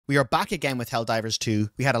We are back again with Helldivers 2.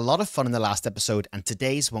 We had a lot of fun in the last episode, and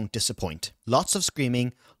today's won't disappoint. Lots of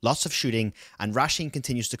screaming, lots of shooting, and Rashin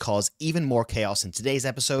continues to cause even more chaos in today's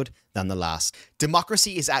episode than the last.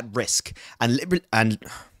 Democracy is at risk,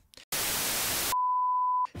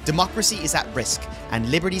 Democracy is at risk,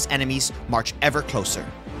 and liberty's enemies march ever closer.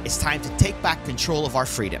 It's time to take back control of our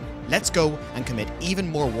freedom. Let's go and commit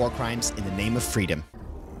even more war crimes in the name of freedom.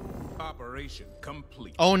 Operation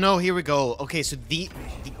complete. Oh no, here we go. Okay, so these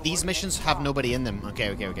missions have nobody in them. Okay.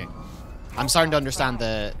 I'm starting to understand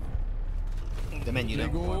the menu now.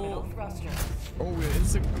 Oh, we're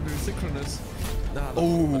synchronous. Nah,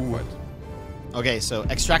 Oh. Okay, so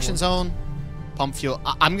extraction zone, pump fuel.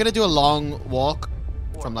 I'm gonna do a long walk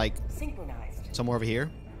from like somewhere over here.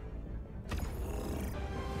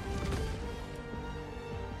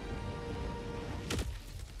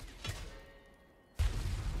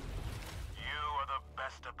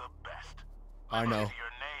 I know. Your name.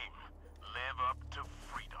 Live up to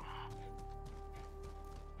freedom.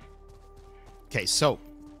 Okay, so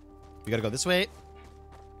we gotta go this way.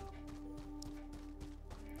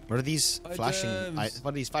 What are these flashing? What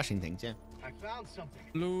are these flashing things? Yeah. I found something.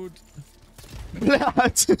 Loot.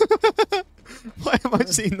 Blood. Why am I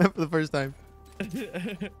seeing that for the first time?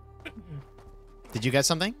 Did you get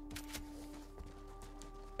something?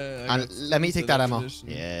 And let me take that ammo.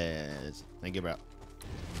 Yes. Thank you, bro.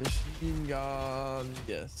 Machine gun,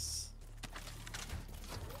 yes.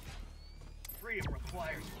 Freedom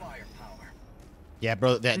requires firepower. Yeah,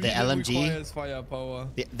 bro. The LMG. Requires firepower.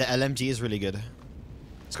 The LMG is really good.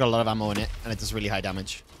 It's got a lot of ammo in it, and it does really high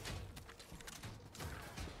damage.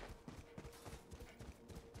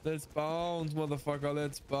 Let's bounce, motherfucker.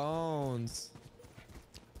 Let's bounce.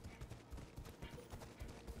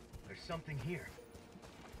 There's something here.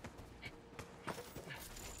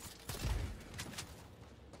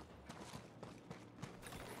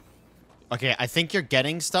 Okay, I think you're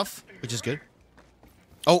getting stuff, which is good.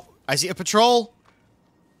 Oh, I see a patrol.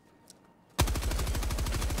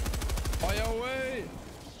 Fire away.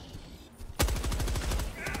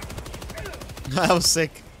 That was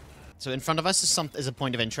sick. So in front of us is a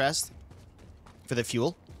point of interest for the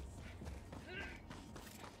fuel.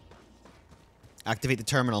 Activate the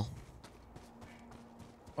terminal.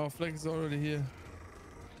 Oh, Flex is already here.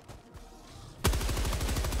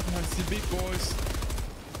 I see big boys.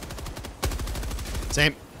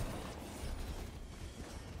 Same.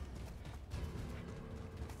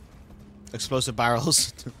 Explosive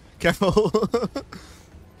barrels. Careful.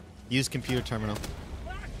 Use computer terminal.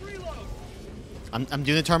 I'm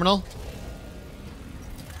doing the terminal.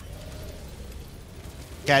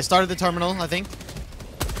 Okay, I started the terminal, I think.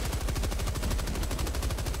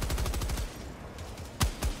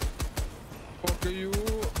 Fuck you.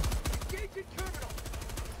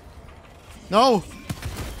 No!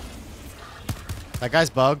 That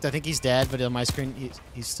guy's bugged. I think he's dead, but on my screen,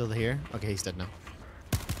 he's still here. Okay, he's dead now.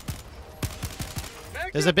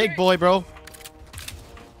 There's a big boy, bro.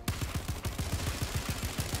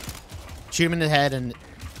 Shoot him in the head and...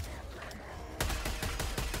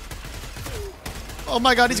 Oh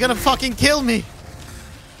my god, he's gonna fucking kill me!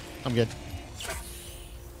 I'm good.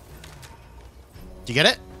 Did you get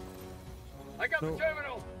it? I got the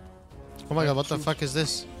terminal. Oh my god, what the fuck is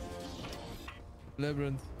this?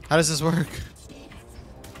 Labyrinth. How does this work?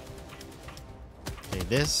 Okay,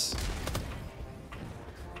 this.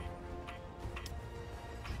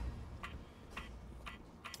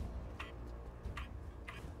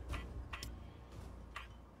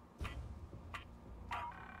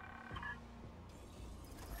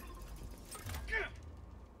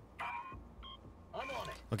 I'm on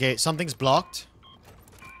it. Okay, something's blocked.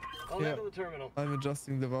 I'll handle the terminal. I'm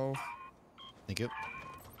adjusting the valve. Thank you.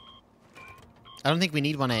 I don't think we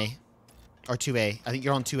need 1A. Or 2A. I think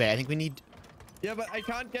you're on 2A. I think we need... Yeah, but I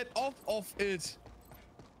can't get off of it.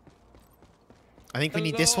 I think we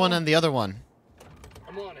need this one and the other one.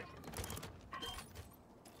 I'm on it.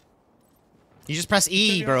 You just press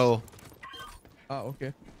E, bro. Ah,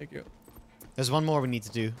 okay. Thank you. There's one more we need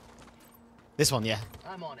to do. This one, yeah.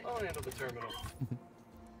 I'm on it. I'll handle the terminal.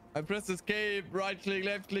 I press escape, right click,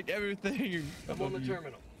 left click, everything. I'm on the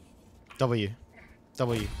terminal. W.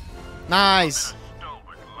 W. Nice.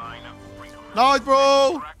 Stalwart line of freedom. Nice,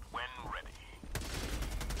 bro. Crack when ready.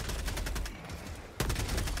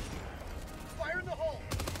 Fire in the hole.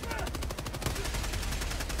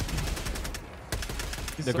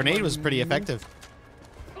 The grenade was pretty effective.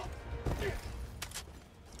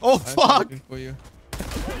 Oh, fuck. For you.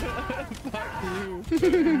 Fuck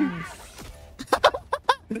you.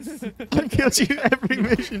 I killed you every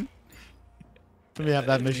mission. Let me have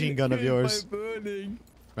that machine gun of yours. My burning.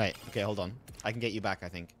 Right, okay, hold on. I can get you back, I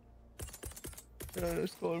think.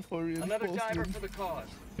 Let's go for Another diver reinforcement. for the cause.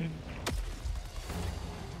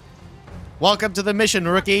 Welcome to the mission,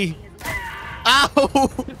 rookie. Ow!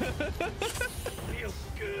 Feels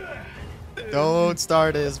good. Don't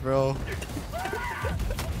start this, bro.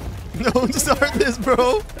 Don't start this,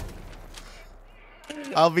 bro.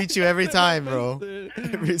 I'll beat you every time, bro.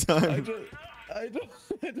 Every time. I don't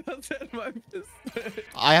have my pistol.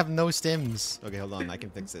 I have no stims. Okay, hold on. I can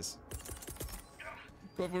fix this.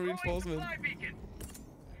 Go for reinforcement. Fly beacon.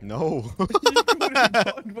 No.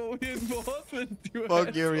 Go reinforcement, you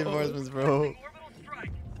Fuck your asshole. reinforcements, bro. Orbital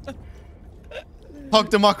strike. Fuck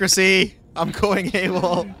democracy. I'm going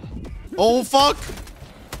AWOL. Oh, fuck.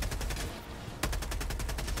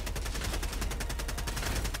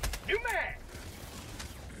 New man.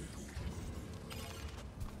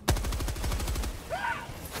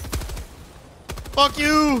 Fuck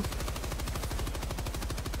you.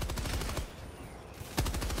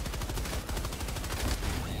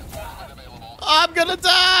 I'm gonna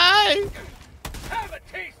die. Have a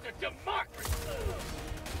taste of democracy.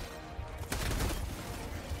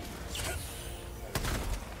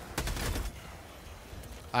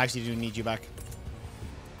 I actually do need you back.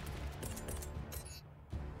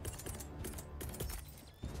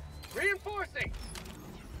 Reinforcing.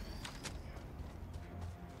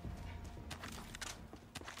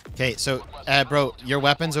 Okay, so, bro, your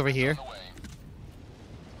weapons over here.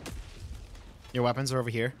 Your weapons are over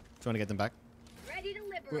here. If you want to get them back. Ready to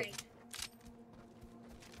liberate.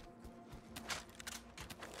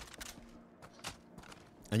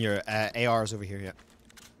 And your AR is over here, yeah.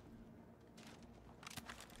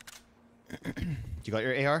 You got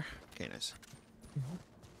your AR? Okay, nice.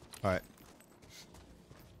 Alright.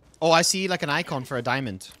 Oh, I see like an icon for a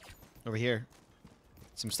diamond. Over here.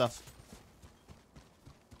 Some stuff.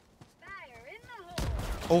 Fire in the hole.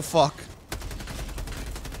 Oh, fuck.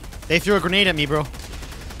 They threw a grenade at me, bro.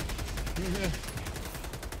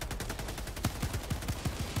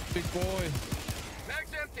 Big boy.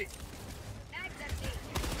 Mag's empty. Mag's empty.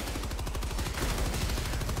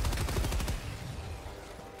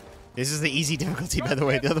 This is the easy difficulty, by the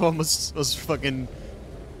way. The other one was fucking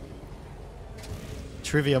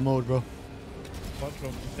trivia mode, bro. Watch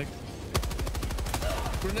from protect.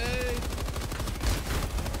 Grenade.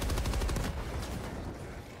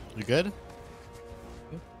 You good?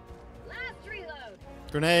 Last reload.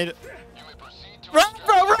 Grenade. Run,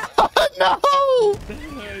 bro, run! No!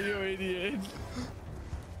 You idiot.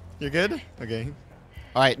 You're good? Okay.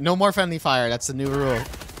 Alright, no more friendly fire. That's the new rule.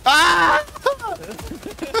 Ah!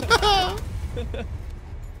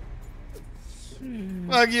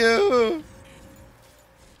 Fuck you!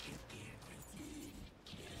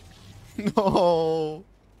 No!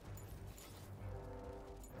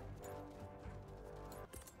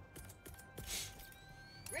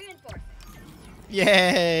 Reinforcing.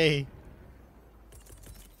 Yay!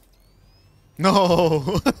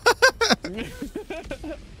 No!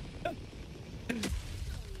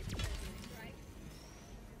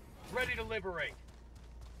 Ready to liberate.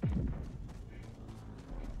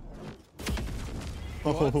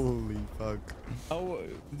 Holy fuck. How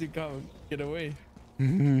did you come get away?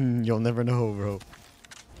 You'll never know, bro.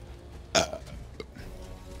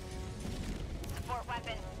 Support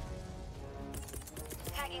weapon.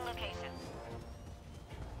 Tagging location.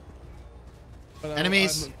 But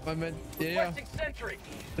Enemies. I meant, yeah. Requesting sentry.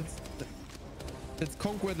 Let's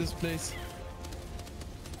conquer this place.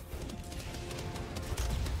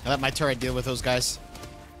 I let my turret deal with those guys.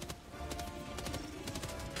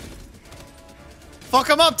 Fuck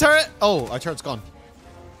him up, turret! Oh, our turret's gone.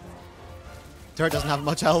 Turret doesn't have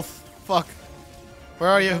much health. Fuck. Where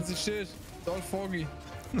are you? That's the shit. It's all foggy.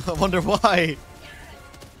 I wonder why.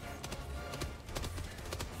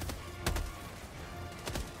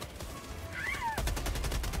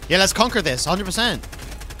 Yeah, let's conquer this, 100%.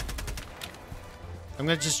 I'm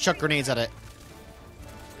gonna just chuck grenades at it.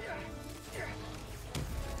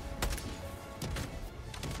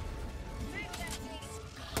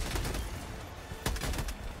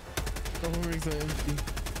 The rings are empty.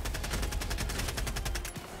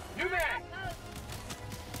 New man.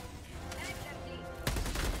 Mag's empty.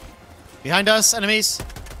 Behind us, enemies.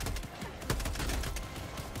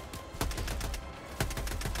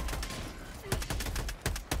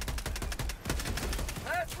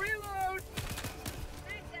 Last reload.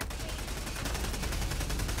 Mag's empty.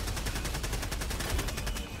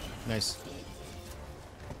 Nice.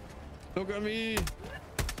 Look at me.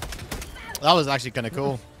 That was actually kind of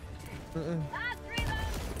cool. Last reload.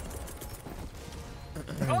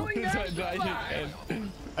 Calling down I died supply.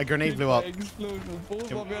 again. A grenade blew up. Explosion.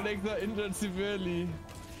 Both of your legs are injured severely.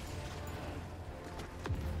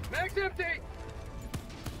 Mag's empty.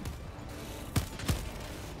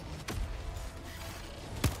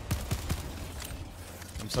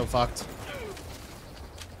 so fucked.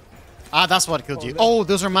 Ah, that's what killed you. that- Oh,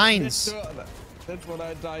 those are mines. That's what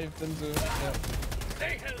I dived into. Yeah.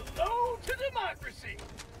 Say hello to democracy.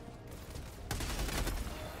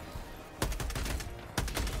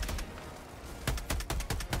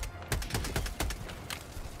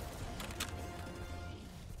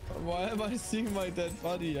 Why am I seeing my dead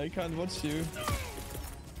body? I can't watch you.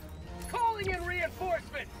 Calling in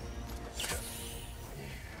reinforcements.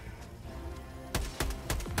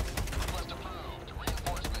 Request approved.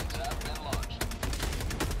 Reinforcements have been launched.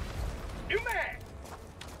 New mag.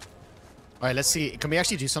 All right, let's see. Can we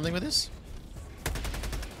actually do something with this?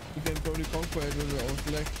 You can probably conquer it with your own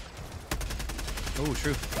flag. Oh,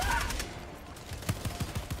 true.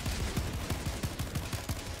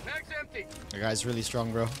 Mag's empty. The guy's really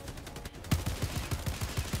strong, bro.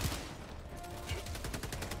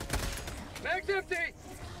 Mag's empty.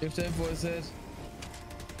 If the info is it.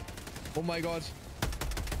 Oh my god.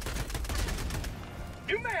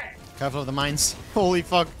 New mag. Careful of the mines. Holy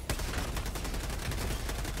fuck.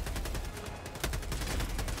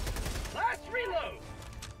 Last reload.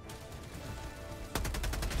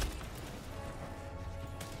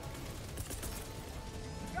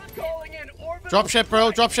 Calling in orbital. Dropship,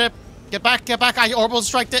 bro. strike. Dropship. Get back. Get back. I orbital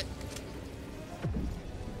striked it.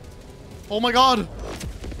 Oh my god.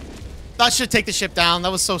 That should take the ship down.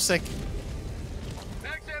 That was so sick.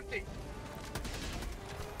 Mag's empty.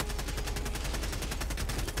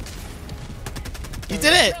 You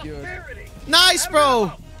did it. Prosperity. Nice,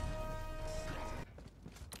 bro.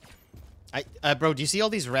 Bro, do you see all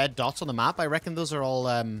these red dots on the map? I reckon those are all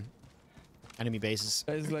enemy bases.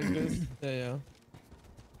 It's like this. Yeah.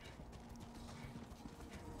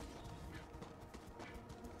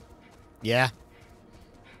 Yeah.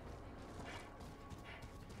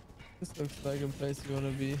 This looks like a place you wanna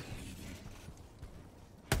be.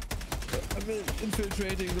 I've been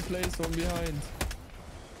infiltrating the place from behind.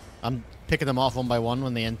 I'm picking them off one by one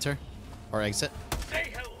when they enter or exit.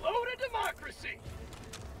 Say hello to democracy.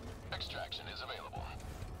 Extraction is available.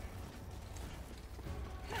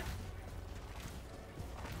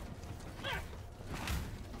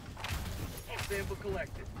 Sample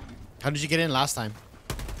collected. How did you get in last time?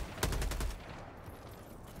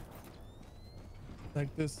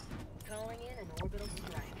 Like this. Calling in an orbital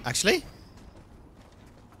strike. Actually?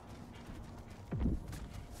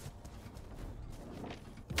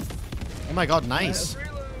 Oh my god, nice.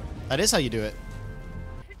 Reload. That is how you do it.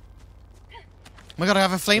 Oh my god, I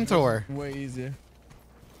have a flamethrower. Way easier.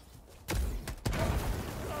 I'm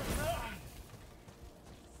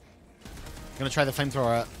gonna try the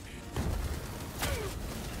flamethrower out.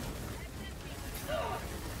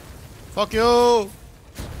 Fuck you!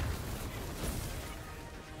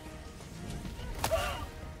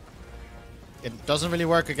 It doesn't really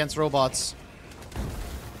work against robots.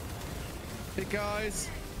 Hey guys.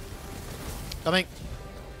 Coming.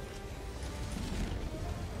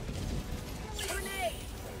 Grenade!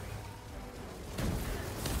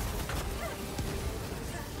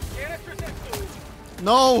 Canisters empty.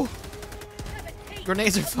 No!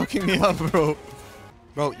 Grenades are fucking me up, bro.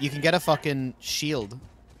 Bro, you can get a fucking shield.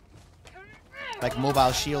 Like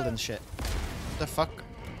mobile shield and shit. What the fuck?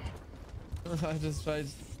 I just tried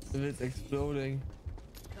if it's exploding.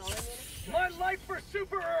 Calling in My life for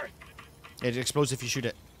Super Earth. It explodes if you shoot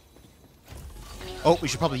it. Oh, we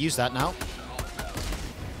should probably use that now. a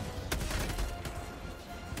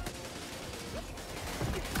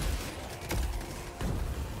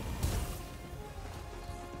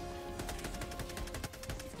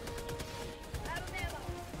out of ammo.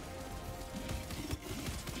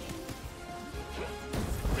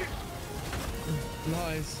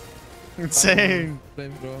 Nice. Insane.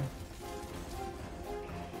 Flamethrower.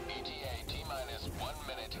 ETA T-minus 1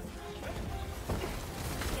 minute.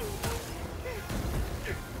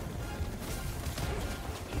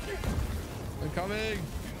 I'm coming.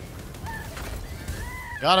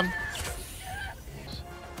 Got him.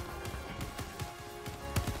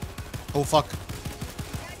 Oh fuck.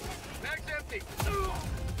 Mag's empty. ETA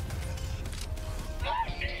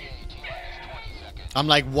T-minus 20 seconds. I'm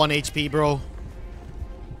like 1 HP, bro.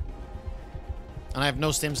 And I have no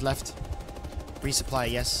stims left.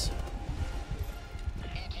 Resupply, yes.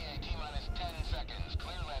 ETA T-minus 10 seconds.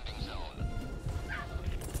 Clear landing zone.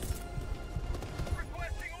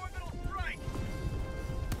 Requesting orbital strike.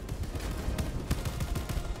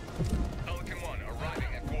 Pelican 1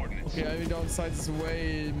 arriving at coordinates. Okay, I mean downside is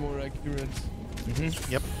way more accurate.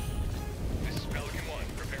 Yep. This is Pelican 1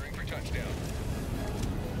 preparing for touchdown.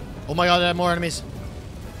 Oh my god, there are more enemies.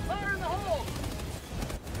 Fire in the hole.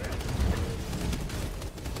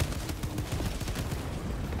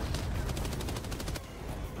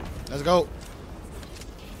 Let's go.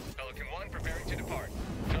 Pelican 1 preparing to depart.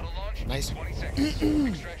 Shuttle launch. Nice. 20 seconds.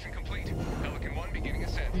 Extraction complete. Pelican 1 beginning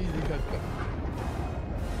ascent. Easy, Kaka.